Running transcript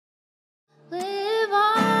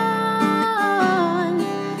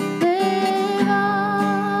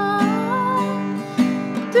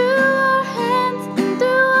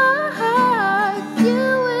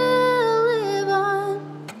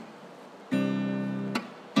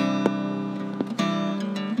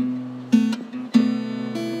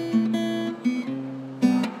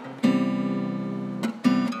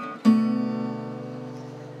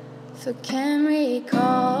But can we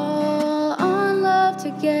call on love to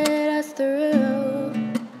get us through?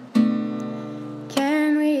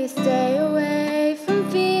 Can we stay away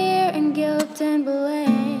from fear and guilt and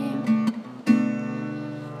blame?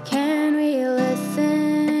 Can we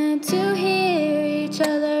listen to hear each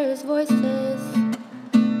other's voices?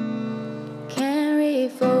 Can we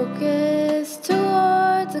focus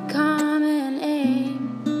towards a common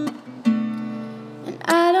aim? And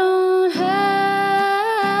I don't have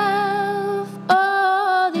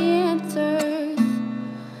all the answers,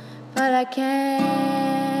 but I can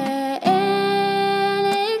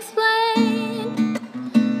explain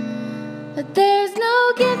that there's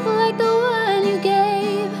no gift like the one you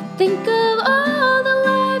gave. Think of all the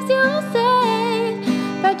lives you'll save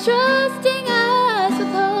by trusting us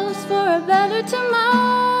with hopes for a better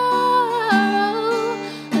tomorrow.